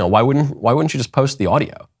voicemail, why wouldn't you just post the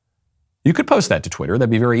audio? You could post that to Twitter. That'd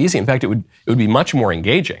be very easy. In fact, it would be much more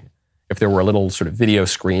engaging if there were a little sort of video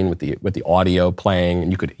screen with the audio playing,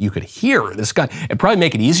 and you could hear this guy. It'd probably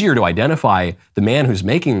make it easier to identify the man who's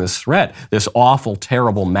making this threat, this awful,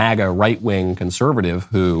 terrible MAGA right-wing conservative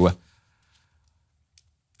who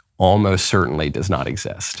almost certainly does not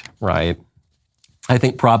exist, right? I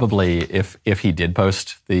think probably if he did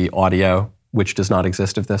post the audio, which does not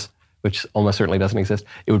exist of this, which almost certainly doesn't exist,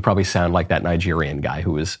 it would probably sound like that Nigerian guy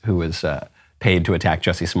who was paid to attack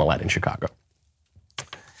Jussie Smollett in Chicago.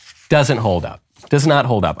 Doesn't hold up. Does not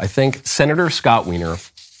hold up. I think Senator Scott Weiner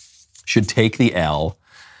should take the L.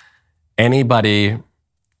 Any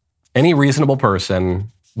reasonable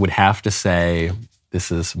person would have to say this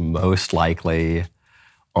is most likely,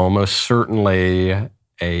 almost certainly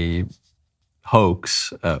a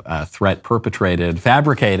hoax, a threat perpetrated,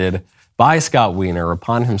 fabricated by Scott Weiner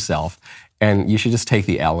upon himself. And you should just take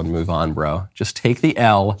the L and move on, bro. Just take the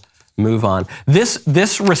L. Move on.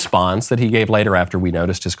 This response that he gave later after we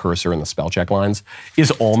noticed his cursor in the spell check lines is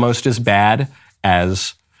almost as bad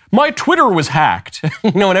as "my Twitter was hacked."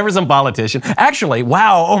 Whenever some politician, actually,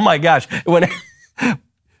 wow, oh my gosh,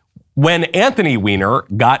 when Anthony Weiner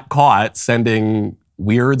got caught sending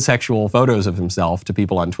weird sexual photos of himself to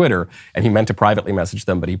people on Twitter, and he meant to privately message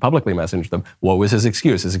them, but he publicly messaged them, what was his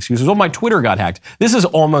excuse? His excuse was, "Oh, my Twitter got hacked." This is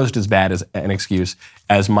almost as bad as an excuse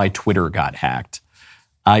as "my Twitter got hacked."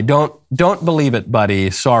 I don't believe it,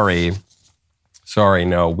 buddy. Sorry.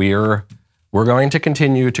 No, we're going to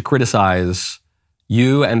continue to criticize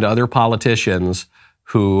you and other politicians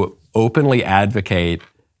who openly advocate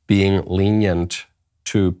being lenient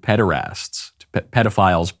to pederasts, to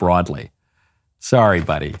pedophiles broadly. Sorry,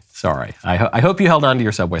 buddy. Sorry. I hope you held on to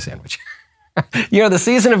your Subway sandwich. The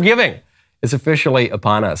season of giving is officially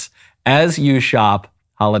upon us. As you shop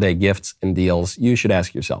holiday gifts and deals, you should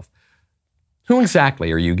ask yourself, who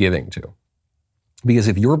exactly are you giving to? Because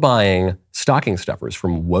if you're buying stocking stuffers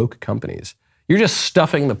from woke companies, you're just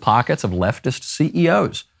stuffing the pockets of leftist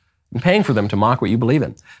CEOs and paying for them to mock what you believe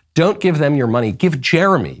in. Don't give them your money. Give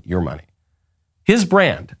Jeremy your money. His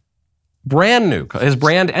brand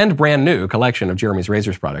and brand new collection of Jeremy's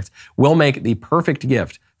Razors products will make the perfect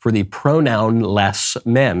gift for the pronoun-less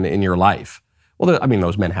men in your life. Well,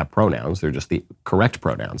 those men have pronouns. They're just the correct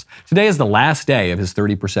pronouns. Today is the last day of his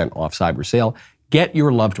 30% off cyber sale. Get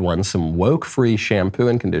your loved one some woke-free shampoo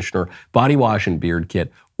and conditioner, body wash and beard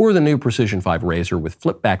kit, or the new Precision 5 razor with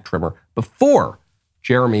flip-back trimmer before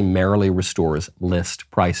Jeremy merrily restores list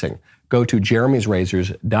pricing. Go to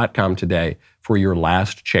jeremysrazors.com today for your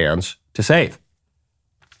last chance to save.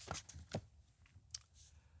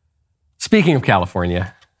 Speaking of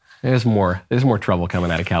California, there's more trouble coming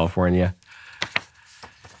out of California.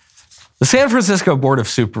 The San Francisco Board of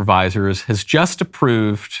Supervisors has just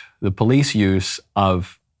approved the police use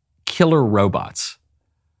of killer robots.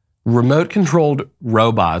 Remote-controlled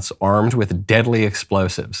robots armed with deadly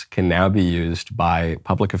explosives can now be used by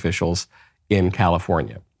public officials in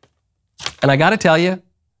California. And I got to tell you,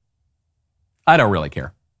 I don't really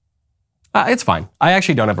care. It's fine. I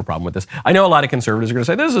actually don't have a problem with this. I know a lot of conservatives are going to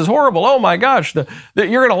say, this is horrible. Oh my gosh, you're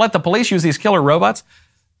going to let the police use these killer robots?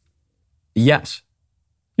 Yes.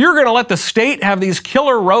 You're going to let the state have these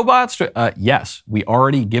killer robots? Yes. We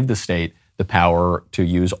already give the state the power to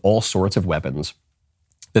use all sorts of weapons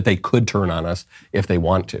that they could turn on us if they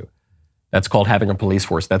want to. That's called having a police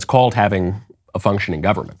force. That's called having a functioning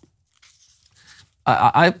government.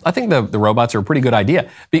 I think the robots are a pretty good idea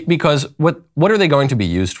because what are they going to be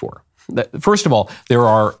used for? First of all, there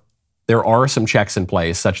are some checks in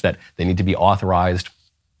place such that they need to be authorized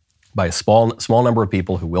by a small number of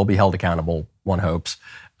people who will be held accountable, one hopes,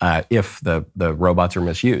 if the robots are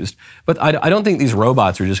misused. But I don't think these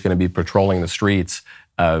robots are just going to be patrolling the streets,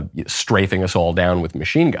 strafing us all down with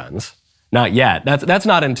machine guns. Not yet. That's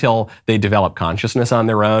not until they develop consciousness on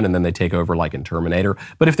their own and then they take over like in Terminator.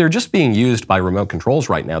 But if they're just being used by remote controls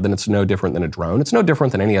right now, then it's no different than a drone. It's no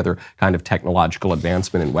different than any other kind of technological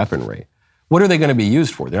advancement in weaponry. What are they going to be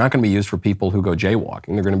used for? They're not going to be used for people who go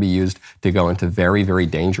jaywalking. They're going to be used to go into very, very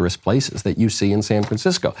dangerous places that you see in San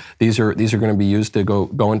Francisco. These are going to be used to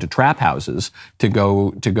go into trap houses, to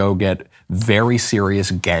go get very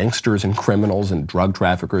serious gangsters and criminals and drug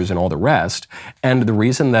traffickers and all the rest. And the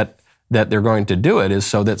reason that they're going to do it is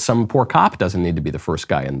so that some poor cop doesn't need to be the first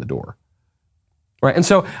guy in the door. Right? And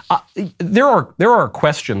so there are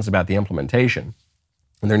questions about the implementation.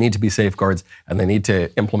 And there need to be safeguards, and they need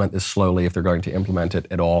to implement this slowly if they're going to implement it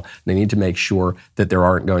at all. They need to make sure that there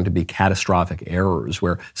aren't going to be catastrophic errors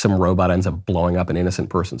where some robot ends up blowing up an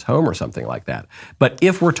innocent person's home or something like that. But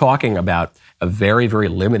if we're talking about a very, very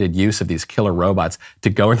limited use of these killer robots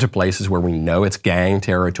to go into places where we know it's gang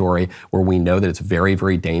territory, where we know that it's very,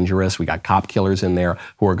 very dangerous, we got cop killers in there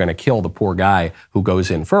who are going to kill the poor guy who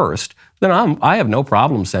goes in first, then I have no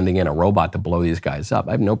problem sending in a robot to blow these guys up.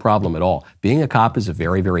 I have no problem at all. Being a cop is a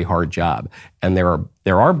very, very hard job. And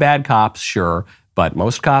there are bad cops, sure, but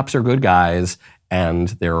most cops are good guys. And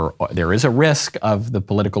there is a risk of the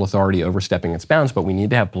political authority overstepping its bounds, but we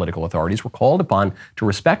need to have political authorities. We're called upon to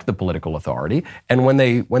respect the political authority. And when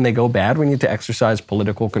they go bad, we need to exercise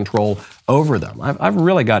political control over them. I've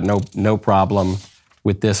really got no problem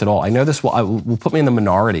with this at all. I know this will put me in the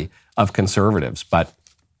minority of conservatives, but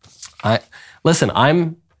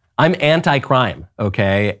I'm anti-crime,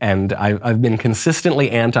 okay? And I've been consistently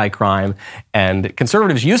anti-crime, and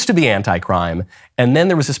conservatives used to be anti-crime, and then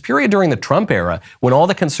there was this period during the Trump era when all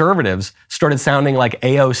the conservatives started sounding like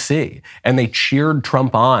AOC, and they cheered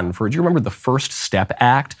Trump on for, do you remember the First Step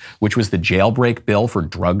Act, which was the jailbreak bill for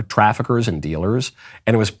drug traffickers and dealers?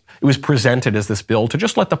 And it was presented as this bill to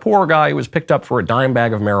just let the poor guy who was picked up for a dime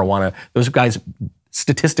bag of marijuana, those guys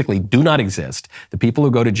statistically do not exist. The people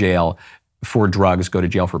who go to jail for drugs go to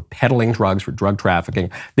jail for peddling drugs, for drug trafficking.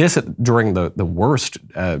 This during the worst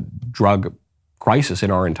drug crisis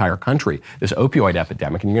in our entire country, this opioid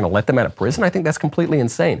epidemic, and you're going to let them out of prison? I think that's completely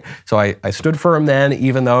insane. So I stood firm then,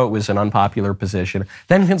 even though it was an unpopular position.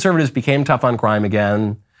 Then conservatives became tough on crime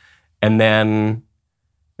again, and then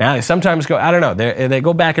now they sometimes go, I don't know, they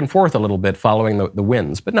go back and forth a little bit following the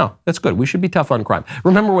wins. But no, that's good. We should be tough on crime.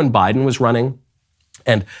 Remember when Biden was running?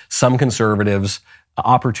 And some conservatives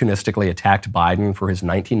opportunistically attacked Biden for his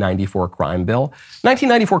 1994 crime bill.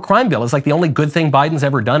 1994 crime bill is like the only good thing Biden's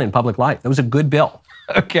ever done in public life. It was a good bill.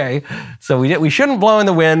 Okay, so we shouldn't blow in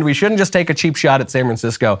the wind. We shouldn't just take a cheap shot at San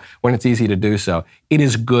Francisco when it's easy to do so. It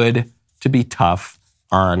is good to be tough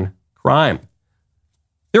on crime.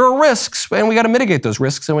 There are risks, and we got to mitigate those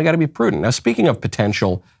risks, and we got to be prudent. Now, speaking of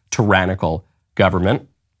potential tyrannical government,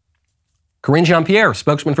 Karine Jean-Pierre,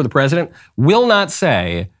 spokesman for the president, will not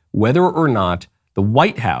say whether or not the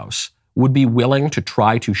White House would be willing to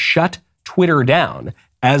try to shut Twitter down,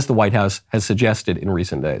 as the White House has suggested in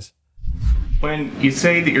recent days. When you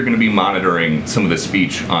say that you're going to be monitoring some of the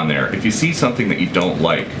speech on there, if you see something that you don't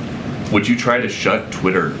like, would you try to shut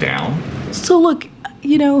Twitter down? So look,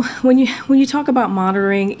 you know, when you talk about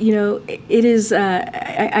monitoring, you know, it is,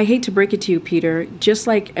 I hate to break it to you, Peter, just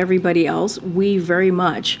like everybody else, we very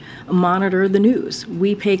much monitor the news.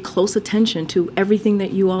 We pay close attention to everything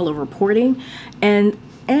that you all are reporting, and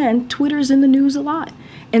Twitter's in the news a lot.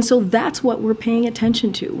 And so that's what we're paying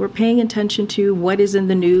attention to. We're paying attention to what is in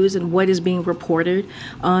the news and what is being reported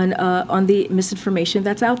on the misinformation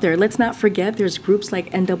that's out there. Let's not forget there's groups like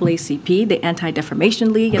NAACP, the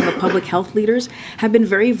Anti-Defamation League, and the public health leaders have been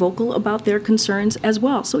very vocal about their concerns as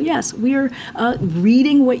well. So yes, we are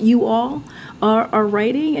reading what you all are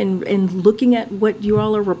writing and looking at what you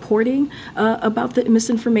all are reporting about the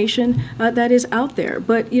misinformation that is out there.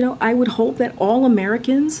 But, you know, I would hope that all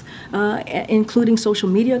Americans, including social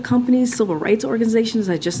media media companies, civil rights organizations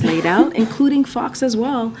I just laid out, including Fox as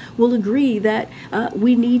well, will agree that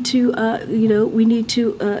we need to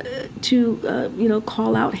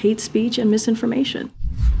call out hate speech and misinformation.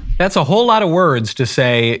 That's a whole lot of words to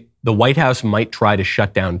say the White House might try to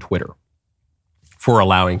shut down Twitter for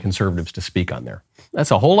allowing conservatives to speak on there.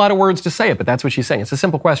 That's a whole lot of words to say it, but that's what she's saying. It's a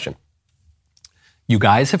simple question. You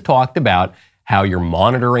guys have talked about how you're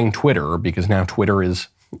monitoring Twitter because now Twitter is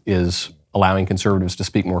allowing conservatives to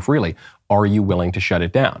speak more freely. Are you willing to shut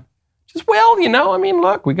it down? Just, well,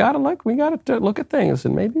 look, we got to look at things,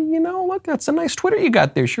 and maybe, look, that's a nice Twitter you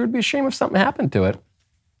got there. Sure would be a shame if something happened to it.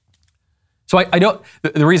 So I don't,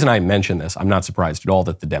 the reason I mention this, I'm not surprised at all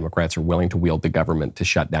that the Democrats are willing to wield the government to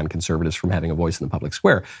shut down conservatives from having a voice in the public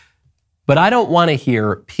square. But I don't want to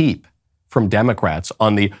hear peep from Democrats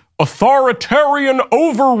on the authoritarian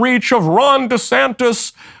overreach of Ron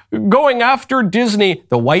DeSantis going after Disney.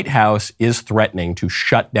 The White House is threatening to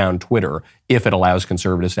shut down Twitter if it allows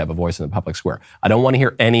conservatives to have a voice in the public square. I don't want to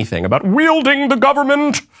hear anything about wielding the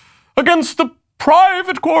government against the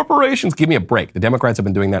private corporations. Give me a break. The Democrats have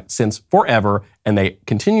been doing that since forever, and they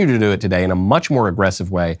continue to do it today in a much more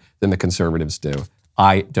aggressive way than the conservatives do.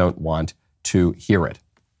 I don't want to hear it.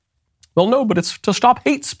 Well, no, but it's to stop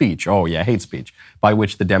hate speech. Oh, yeah, hate speech, by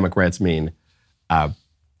which the Democrats mean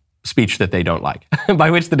speech that they don't like, by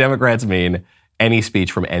which the Democrats mean any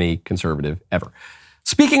speech from any conservative ever.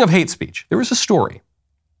 Speaking of hate speech, there was a story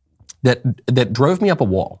that drove me up a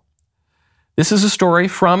wall. This is a story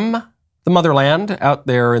from the motherland out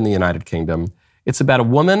there in the United Kingdom. It's about a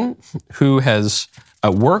woman who has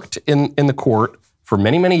worked in the court for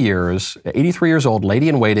many, many years, 83 years old, lady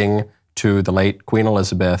in waiting to the late Queen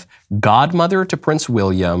Elizabeth, godmother to Prince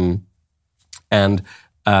William, and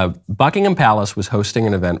Buckingham Palace was hosting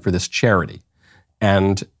an event for this charity.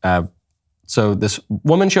 And so this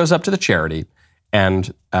woman shows up to the charity,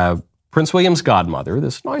 and Prince William's godmother,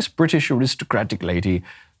 this nice British aristocratic lady,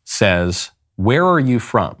 says, "Where are you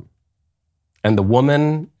from?" And the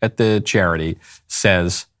woman at the charity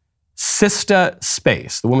says, "Sister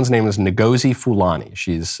Space." The woman's name is Ngozi Fulani.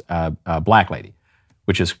 She's a black lady,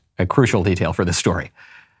 which is a crucial detail for this story.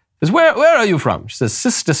 She says, where are you from? She says,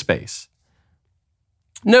 "Sister Space."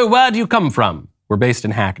 "No, where do you come from?" "We're based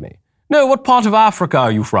in Hackney." "No, what part of Africa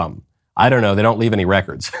are you from?" "I don't know, they don't leave any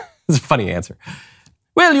records." It's a funny answer.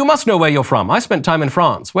 "Well, you must know where you're from. I spent time in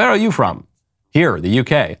France. Where are you from?" "Here, the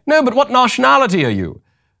UK." "No, but what nationality are you?"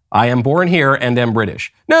 "I am born here and am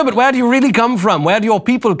British." "No, but where do you really come from? Where do your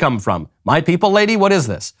people come from?" "My people, lady? What is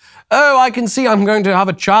this?" "Oh, I can see I'm going to have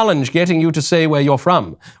a challenge getting you to say where you're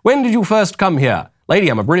from. When did you first come here?" "Lady,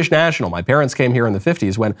 I'm a British national. My parents came here in the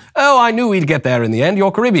 50s when..." "Oh, I knew we'd get there in the end.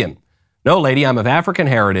 You're Caribbean." "No, lady, I'm of African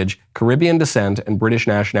heritage, Caribbean descent, and British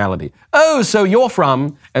nationality." "Oh, so you're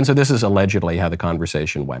from..." And so this is allegedly how the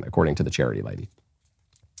conversation went, according to the charity lady.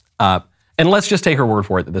 And let's just take her word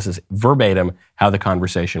for it that this is verbatim how the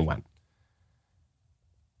conversation went.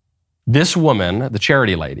 This woman, the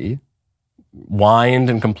charity lady, whined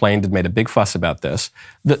and complained and made a big fuss about this.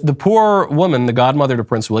 The poor woman, the godmother to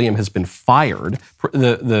Prince William, has been fired.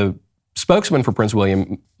 The spokesman for Prince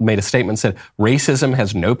William made a statement, said, "Racism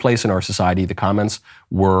has no place in our society. The comments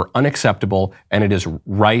were unacceptable, and it is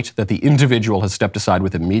right that the individual has stepped aside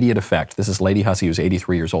with immediate effect." This is Lady Hussey, who's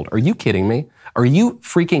 83 years old. Are you kidding me? Are you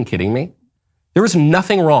freaking kidding me? There was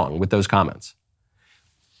nothing wrong with those comments.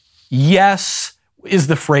 Yes, is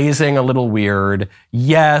the phrasing a little weird?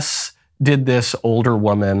 Yes, did this older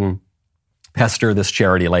woman pester this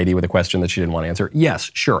charity lady with a question that she didn't want to answer?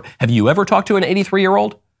 Yes, sure. Have you ever talked to an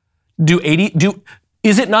 83-year-old?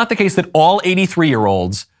 Is it not the case that all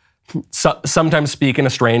 83-year-olds sometimes speak in a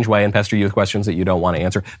strange way and pester you with questions that you don't want to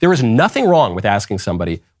answer? There is nothing wrong with asking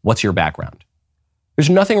somebody, "What's your background?" There's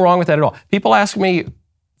nothing wrong with that at all. People ask me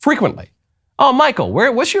frequently, "Oh, Michael,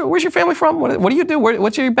 where's your family from? What do you do?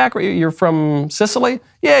 What's your background? You're from Sicily?"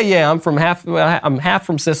 Yeah, I'm half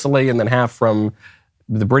from Sicily and then half from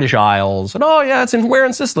the British Isles. And oh yeah, where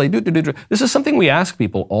in Sicily? This is something we ask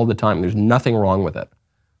people all the time. There's nothing wrong with it.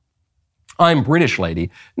 "I'm British,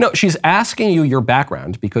 lady." No, she's asking you your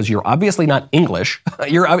background because you're obviously not English.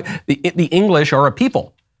 The English are a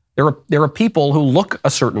people. There are people who look a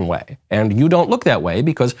certain way, and you don't look that way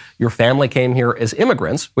because your family came here as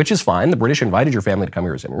immigrants, which is fine. The British invited your family to come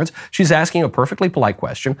here as immigrants. She's asking a perfectly polite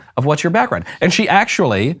question of what's your background. And she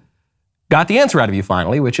actually got the answer out of you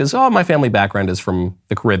finally, which is, "Oh, my family background is from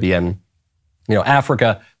the Caribbean,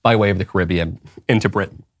 Africa by way of the Caribbean into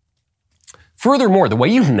Britain." Furthermore, the way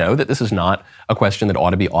you know that this is not a question that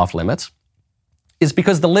ought to be off limits is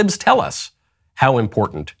because the libs tell us how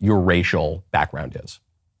important your racial background is.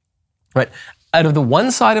 Right? Out of the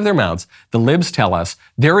one side of their mouths, the libs tell us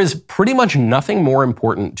there is pretty much nothing more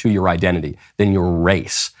important to your identity than your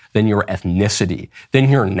race, than your ethnicity, than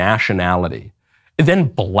your nationality. Then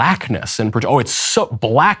blackness, and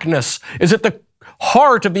blackness is at the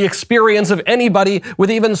heart of the experience of anybody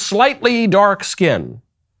with even slightly dark skin.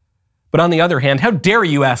 But on the other hand, how dare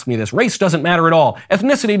you ask me this? Race doesn't matter at all.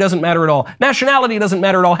 Ethnicity doesn't matter at all. Nationality doesn't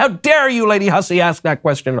matter at all. How dare you, Lady Hussey, ask that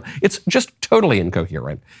question? It's just totally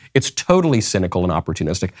incoherent. It's totally cynical and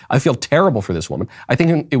opportunistic. I feel terrible for this woman. I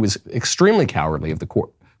think it was extremely cowardly of the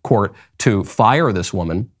court to fire this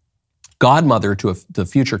woman, godmother to the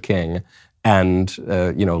future king, and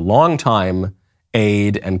longtime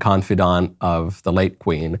aide and confidant of the late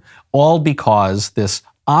queen, all because this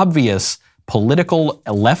obvious political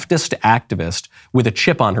leftist activist with a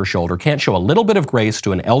chip on her shoulder can't show a little bit of grace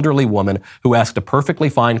to an elderly woman who asked a perfectly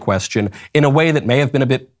fine question in a way that may have been a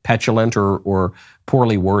bit petulant or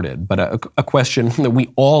poorly worded, but a question that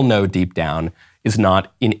we all know deep down is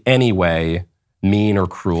not in any way mean or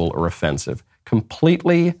cruel or offensive.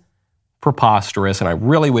 Completely preposterous, and I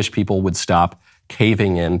really wish people would stop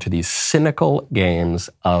caving into these cynical games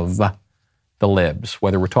of the libs,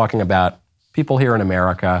 whether we're talking about people here in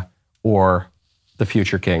America or the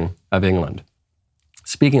future king of England.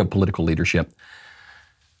 Speaking of political leadership,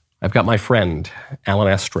 I've got my friend, Alan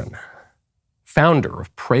Estrin, founder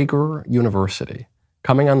of Prager University,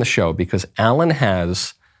 coming on the show because Alan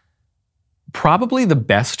has probably the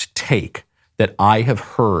best take that I have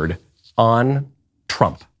heard on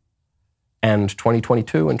Trump and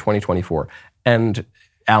 2022 and 2024. And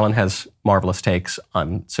Alan has marvelous takes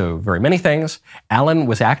on so very many things. Alan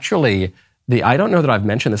was actually I don't know that I've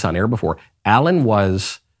mentioned this on air before. Alan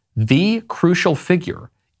was the crucial figure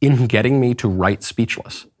in getting me to write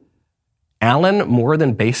Speechless. Alan, more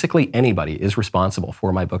than basically anybody, is responsible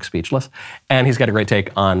for my book Speechless, and he's got a great take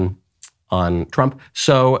on Trump.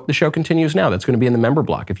 So the show continues now. That's going to be in the member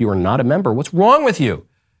block. If you are not a member, what's wrong with you?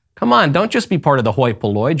 Come on, don't just be part of the hoi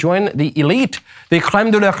polloi. Join the elite, the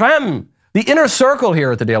crème de la crème, the inner circle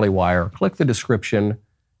here at the Daily Wire. Click the description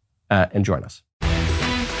and join us.